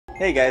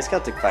Hey guys,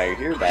 Celtic Fire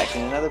here, back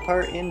in another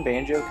part in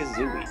Banjo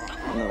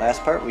Kazooie. In the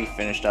last part we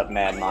finished up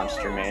Mad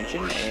Monster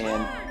Mansion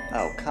and...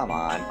 oh, come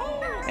on.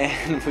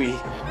 And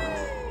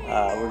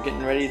we're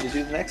getting ready to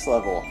do the next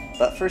level.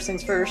 But first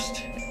things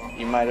first,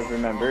 you might have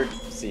remembered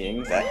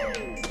seeing that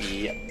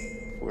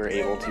we were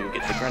able to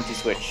get the Grunty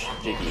Switch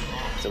Jiggy.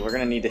 So we're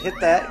going to need to hit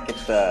that, get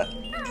the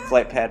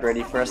flight pad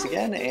ready for us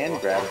again, and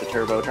grab the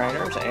turbo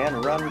trainers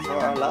and run for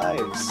our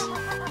lives.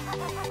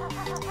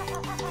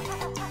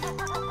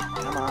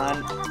 Come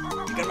on.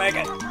 You can make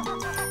it!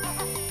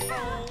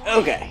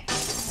 Okay.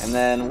 And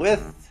then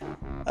with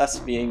us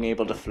being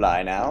able to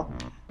fly now,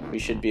 we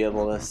should be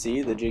able to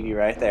see the Jiggy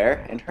right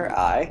there in her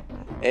eye.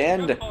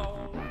 And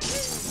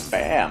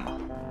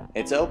bam!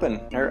 It's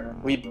open.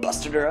 We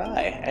busted her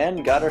eye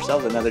and got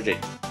ourselves another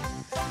Jiggy.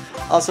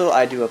 Also,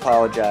 I do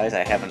apologize,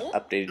 I haven't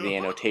updated the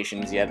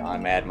annotations yet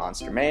on Mad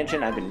Monster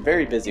Mansion. I've been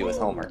very busy with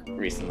homework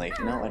recently.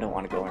 No, I don't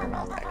want to go in her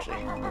mouth,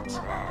 actually. Oops.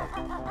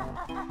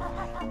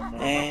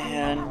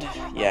 And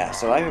yeah,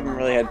 so I haven't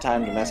really had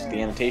time to mess with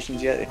the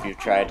annotations yet, if you've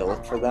tried to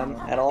look for them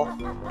at all.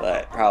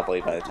 But probably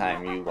by the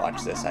time you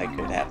watch this, I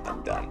could have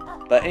them done.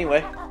 But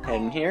anyway,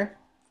 heading here.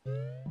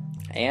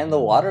 And the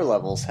water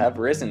levels have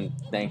risen,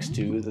 thanks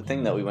to the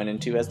thing that we went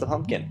into as the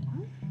pumpkin.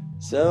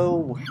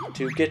 So,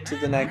 to get to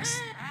the next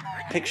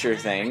picture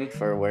thing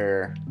for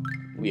where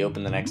we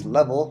open the next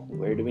level,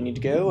 where do we need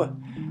to go?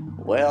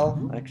 Well,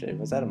 actually,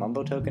 was that a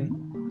Mumbo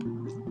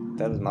token?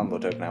 That was a Mumbo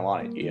token I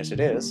wanted. Yes, it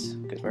is,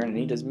 because we're going to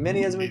need as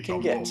many as we can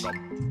get.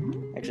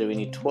 Actually, we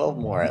need 12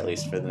 more at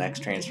least for the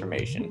next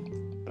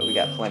transformation, but we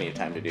got plenty of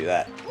time to do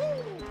that.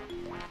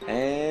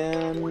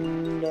 And where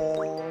do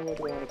I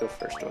want to go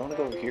first? Do I want to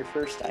go over here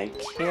first? I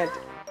can't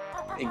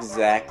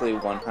exactly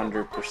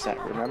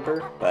 100%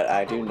 remember, but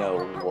I do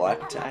know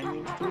what I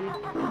need to do.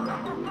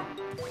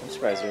 I'm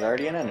surprised there's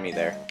already an enemy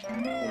there. I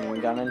haven't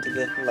even gone into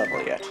the level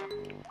yet.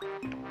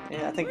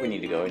 Yeah, I think we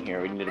need to go in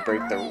here. We need to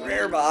break the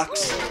rare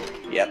box.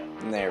 Yep,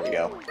 and there we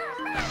go.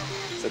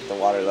 Set the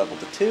water level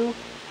to 2,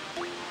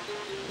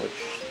 which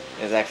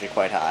is actually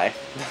quite high.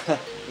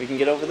 We can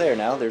get over there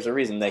now. There's a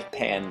reason they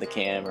panned the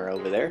camera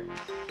over there.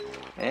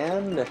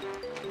 And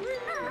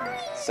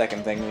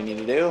second thing we need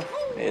to do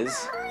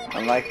is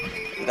unlike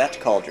that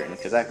cauldron,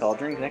 because that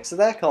cauldron's next to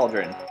that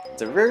cauldron.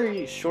 It's a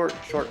very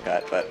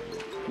shortcut, but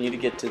you need to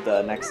get to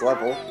the next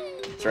level.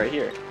 It's right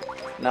here.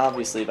 And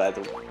obviously by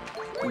the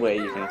way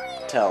you can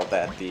tell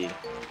that the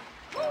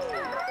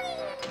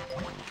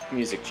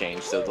music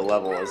changed, so the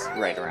level is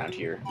right around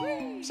here.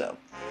 So,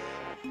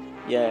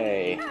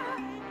 yay.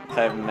 If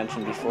I haven't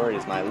mentioned before, it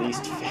is my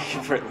least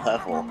favorite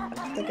level. I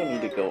don't think I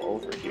need to go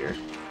over here.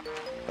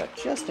 But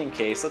just in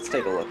case, let's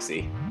take a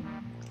look-see.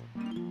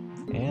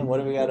 And what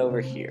do we got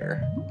over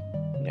here?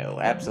 No,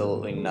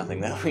 absolutely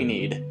nothing that we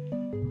need.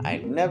 I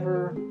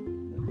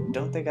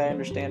don't think I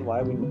understand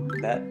why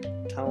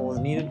that tunnel was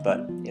needed,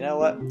 but you know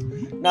what?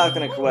 Not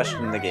gonna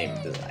question the game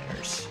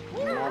designers.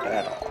 Not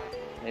at all.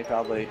 They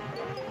probably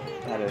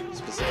had a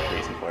specific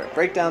reason for it.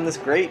 Break down this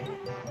grate,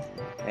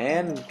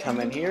 and come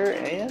in here,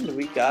 and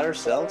we got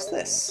ourselves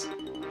this.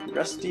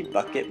 Rusty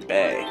Bucket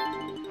Bay.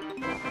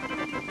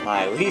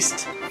 My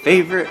least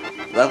favorite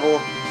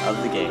level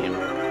of the game.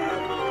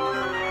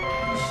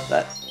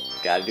 But,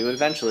 gotta do it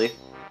eventually.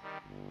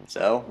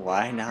 So,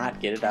 why not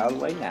get it out of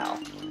the way now?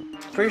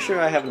 Pretty sure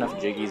I have enough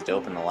Jiggies to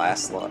open the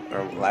last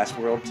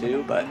world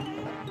too, but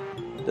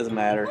it doesn't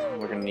matter.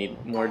 We're gonna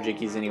need more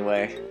Jiggies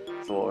anyway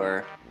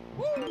for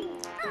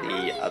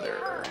the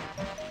other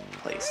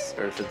place,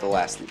 or for the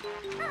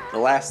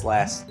last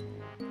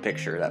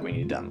picture that we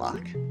need to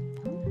unlock.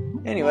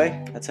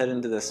 Anyway, let's head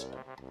into this.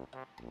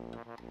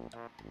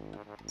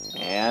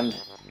 And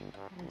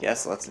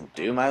yes, let's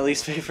do my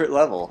least favorite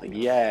level.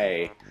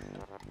 Yay!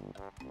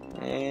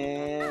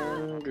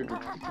 And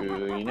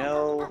you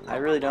know, I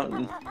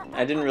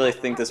didn't really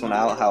think this one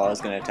out how I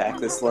was gonna attack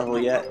this level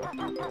yet,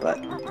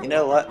 but you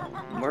know what?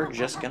 We're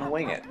just gonna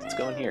wing it. Let's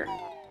go in here.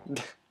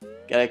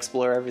 Gotta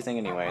explore everything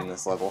anyway in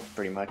this level,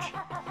 pretty much.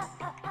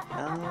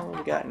 What do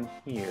we got in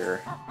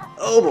here?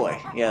 Oh boy!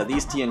 Yeah,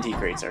 these TNT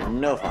crates are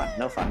no fun.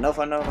 No.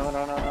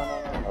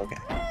 Okay.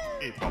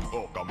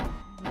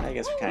 I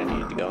guess we kind of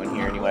need to go in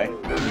here anyway. We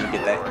need to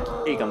get that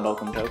Ecom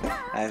Bokum token.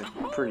 I'm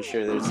pretty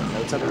sure there's some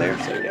notes up there,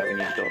 so yeah, we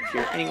need to go up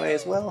here anyway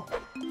as well.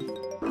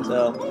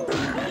 So,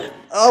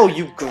 oh,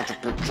 you go to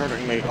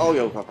protecting me! Oh,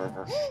 you go.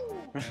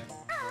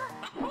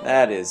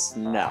 That is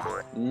no.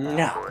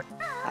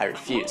 I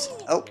refuse.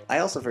 Oh, I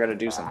also forgot to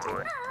do something.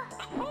 Yeah,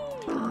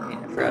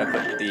 I forgot to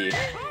put the.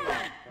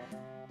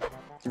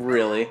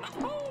 Really?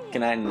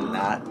 Can I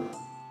not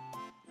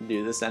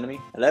do this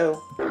enemy?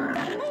 Hello?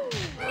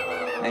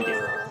 Thank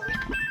you.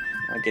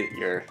 I'll get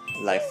your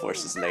life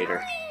forces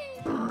later.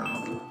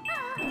 Oh.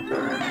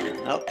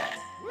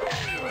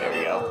 There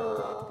we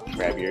go.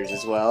 Grab yours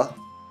as well.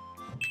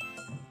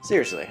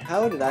 Seriously,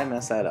 how did I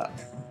mess that up?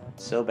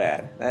 So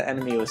bad. That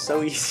enemy was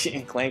so easy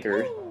in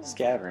Clanker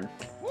Cavern.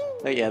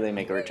 But yeah, they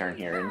make a return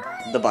here in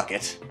the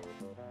bucket.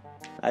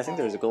 I think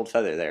there was a gold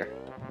feather there.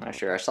 I'm not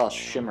sure. I saw a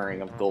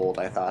shimmering of gold,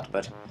 I thought,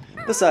 but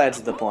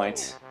besides the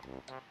point.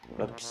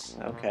 Whoops.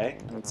 Okay.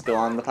 Let's go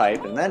on the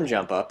pipe and then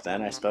jump up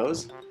then, I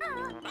suppose.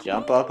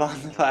 Jump up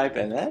on the pipe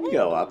and then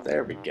go up.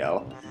 There we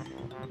go.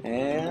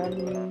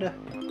 And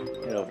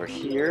head over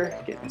here,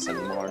 getting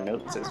some more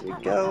notes as we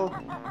go.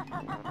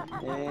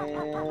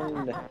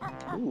 And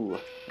ooh,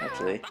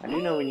 actually, I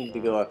do know we need to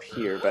go up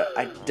here, but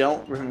I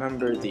don't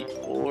remember the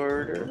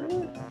order.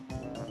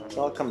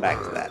 So I'll come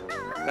back to that.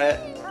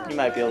 But you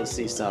might be able to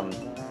see some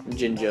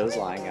Jinjos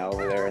lying out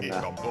over there in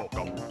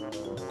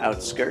the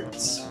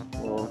outskirts.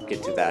 We'll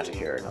get to that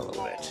here in a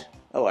little bit.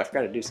 Oh, I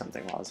forgot to do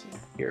something while I was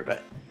here,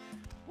 but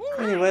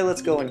anyway,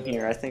 let's go in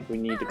here. I think we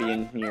need to be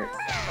in here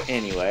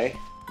anyway.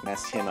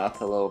 Messed him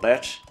up a little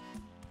bit.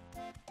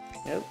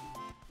 Nope.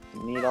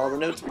 We need all the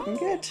notes we can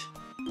get.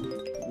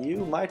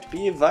 You might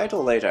be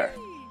vital later.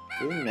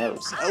 Who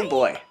knows? Oh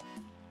boy.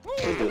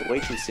 We'll do it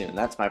way too soon.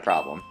 That's my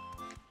problem.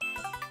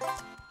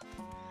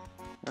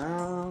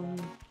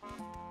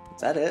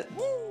 Is that it?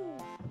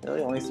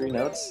 Really? Only 3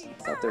 notes?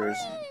 I thought there was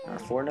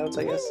 4 notes,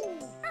 I guess?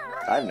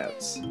 5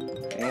 notes.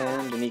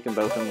 And an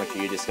Ekambokum, which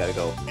you just gotta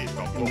go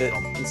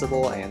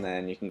invincible, and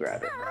then you can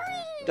grab it.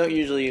 Don't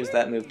usually use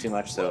that move too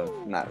much, so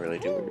I'm not really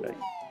too worried about it.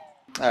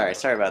 Alright,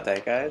 sorry about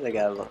that, guys. I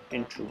got a little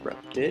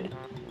interrupted.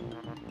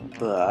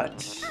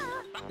 But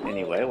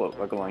anyway, what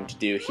we're going to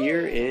do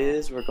here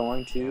is we're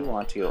going to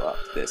want to go up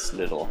this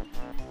little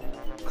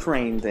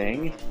crane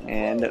thing,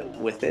 and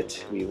with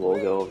it we will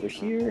go over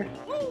here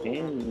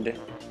and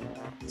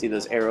see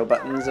those arrow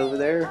buttons over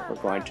there. We're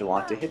going to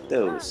want to hit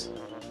those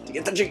to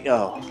get the Jiggy.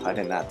 Oh, I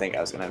did not think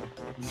I was gonna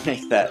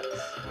make that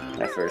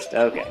at first.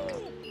 Okay,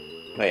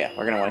 but yeah,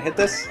 we're gonna want to hit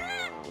this,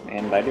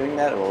 and by doing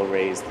that, it will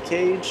raise the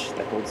cage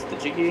that holds the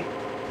Jiggy.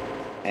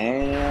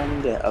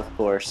 And of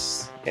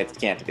course, it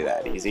can't be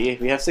that easy.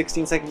 We have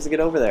 16 seconds to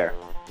get over there.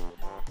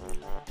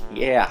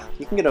 Yeah,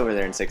 you can get over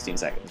there in 16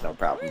 seconds, no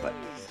problem, but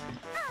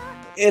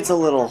it's a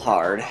little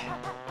hard,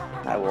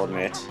 I will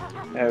admit.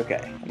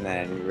 Okay, and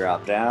then you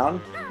drop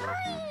down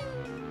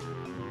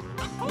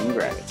and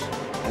grab it.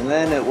 And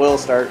then it will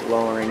start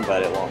lowering,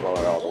 but it won't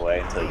lower all the way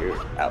until you're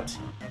out.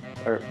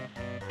 Or,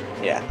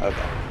 yeah,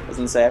 okay.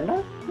 Doesn't say I'm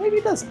not? Maybe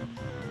it doesn't.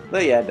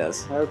 But yeah, it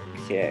does.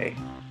 Okay.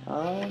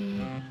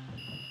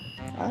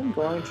 I'm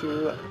going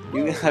to...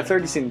 I've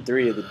already seen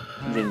 3 of the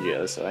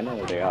Jinjos, so I know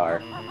where they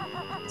are.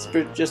 It's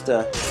just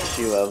a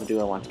issue of, do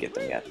I want to get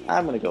them yet?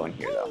 I'm going to go in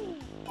here, though.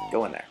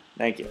 Go in there.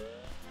 Thank you.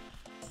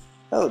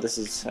 Oh, this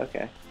is...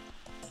 okay.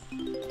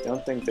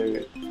 Don't think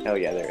there... oh,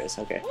 yeah, there is.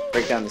 Okay.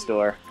 Break down this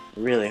door.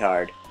 Really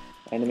hard.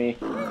 Enemy.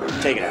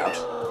 Take it out.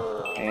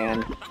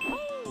 And...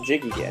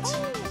 Jiggy get.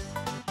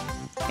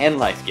 And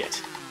life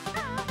get.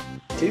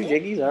 2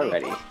 Jiggies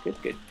already.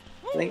 Good, good.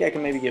 I think I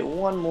can maybe get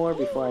 1 more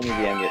before I need to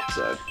end the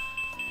episode.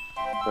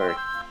 For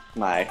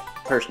my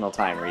personal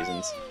time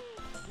reasons.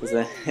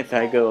 Because if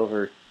I go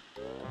over...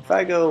 if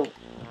I go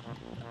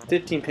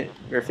 15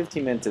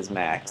 minutes is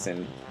max,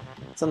 and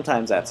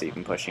sometimes that's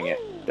even pushing it.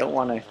 Don't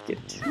want to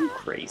get too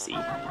crazy.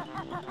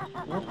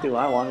 What do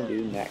I want to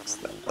do next,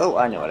 though? Oh,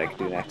 I know what I can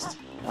do next.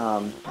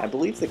 I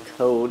believe the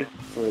code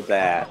for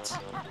that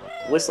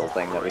whistle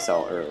thing that we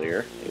saw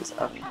earlier is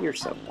up here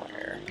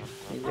somewhere.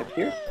 Maybe up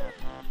here?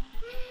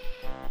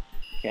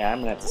 Yeah, I'm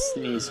gonna have to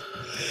sneeze.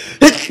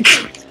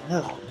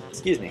 Oh,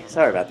 excuse me.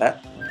 Sorry about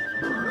that.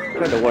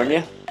 Tried to warn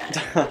you,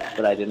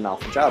 but I did an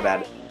awful job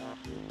at it.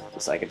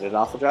 Just like I did an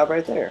awful job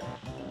right there.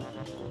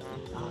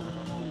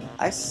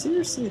 I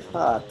seriously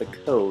thought the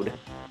code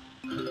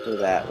for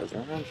that was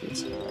around here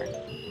somewhere.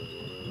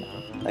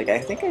 Like, I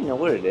think I know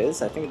what it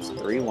is. I think it's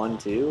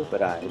 312,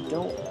 but I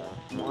don't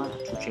want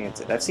to chance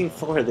it. I've seen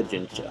 4 of the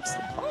Jinjos.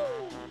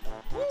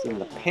 I've seen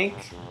the pink,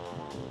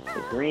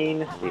 the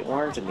green, the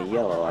orange, and the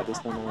yellow. I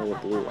just don't know where the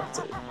blue one's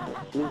at.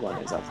 The blue one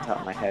is off the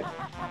top of my head.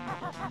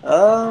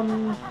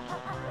 I'm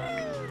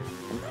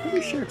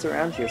pretty sure it's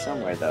around here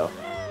somewhere, though.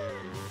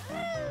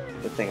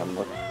 The thing I'm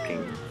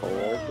looking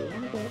for.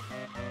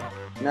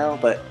 No,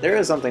 but there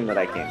is something that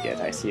I can't get.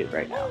 I see it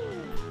right now.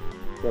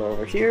 Go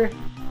over here.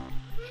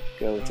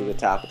 Go to the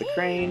top of the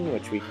crane,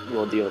 which we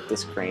will deal with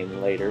this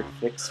crane later.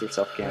 Fix your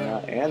self-camera.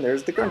 And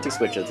there's the grunty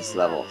switch of this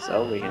level,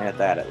 so we can hit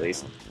that at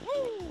least.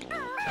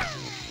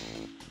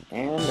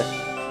 And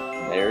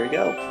there you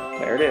go.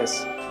 There it is.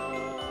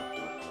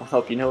 I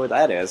hope you know what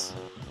that is.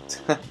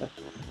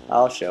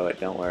 I'll show it,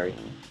 don't worry.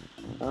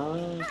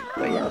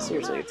 But yeah,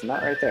 seriously, it's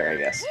not right there, I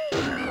guess.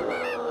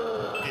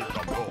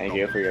 Thank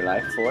you for your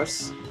life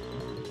force.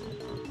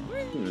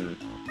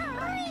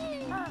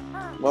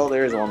 Well,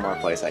 there is one more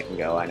place I can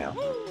go, I know.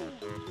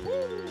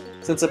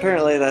 Since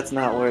apparently that's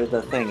not where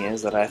the thing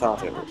is that I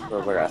thought it was,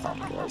 or where I thought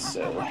it was,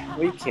 so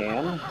we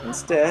can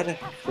instead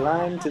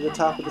climb to the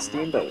top of the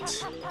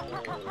steamboat,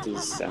 which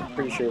is, I'm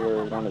pretty sure,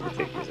 where one of the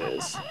figures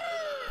is.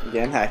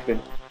 Again,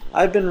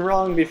 I've been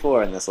wrong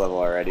before in this level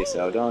already,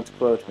 so don't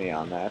quote me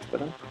on that,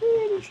 but I'm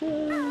pretty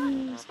sure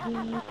it's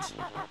not.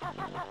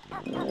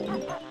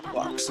 And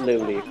walk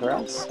slowly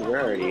across. We're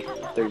already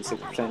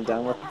 36%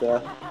 done with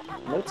the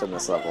notes on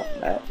this level.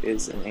 That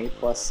is an A+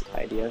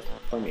 idea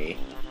for me.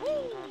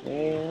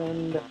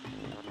 And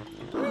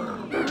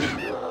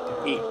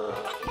eat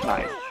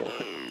my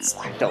shoulder. nuts.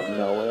 I don't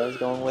know what I was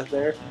going with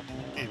there.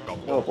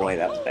 Oh boy,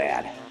 that was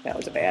bad. That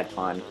was a bad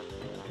pun.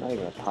 Not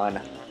even a pun.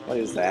 What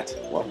is that?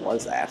 What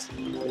was that?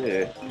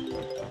 Ugh.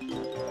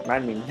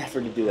 Remind me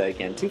never to do that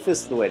again.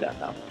 2/5 of the way done,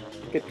 though.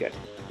 Good, good.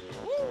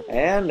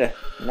 And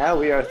now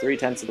we are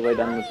 3/10 of the way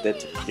done with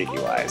it,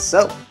 Jiggy-wise.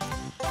 So,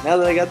 now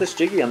that I got this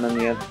Jiggy, I'm going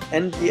to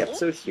end the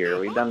episode here.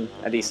 We've done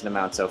a decent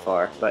amount so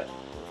far, but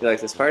if you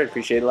like this part, I'd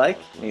appreciate a like.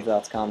 Any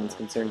thoughts, comments,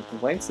 concerns,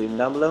 complaints, leave them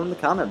down below in the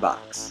comment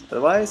box.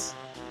 Otherwise,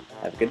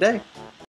 have a good day.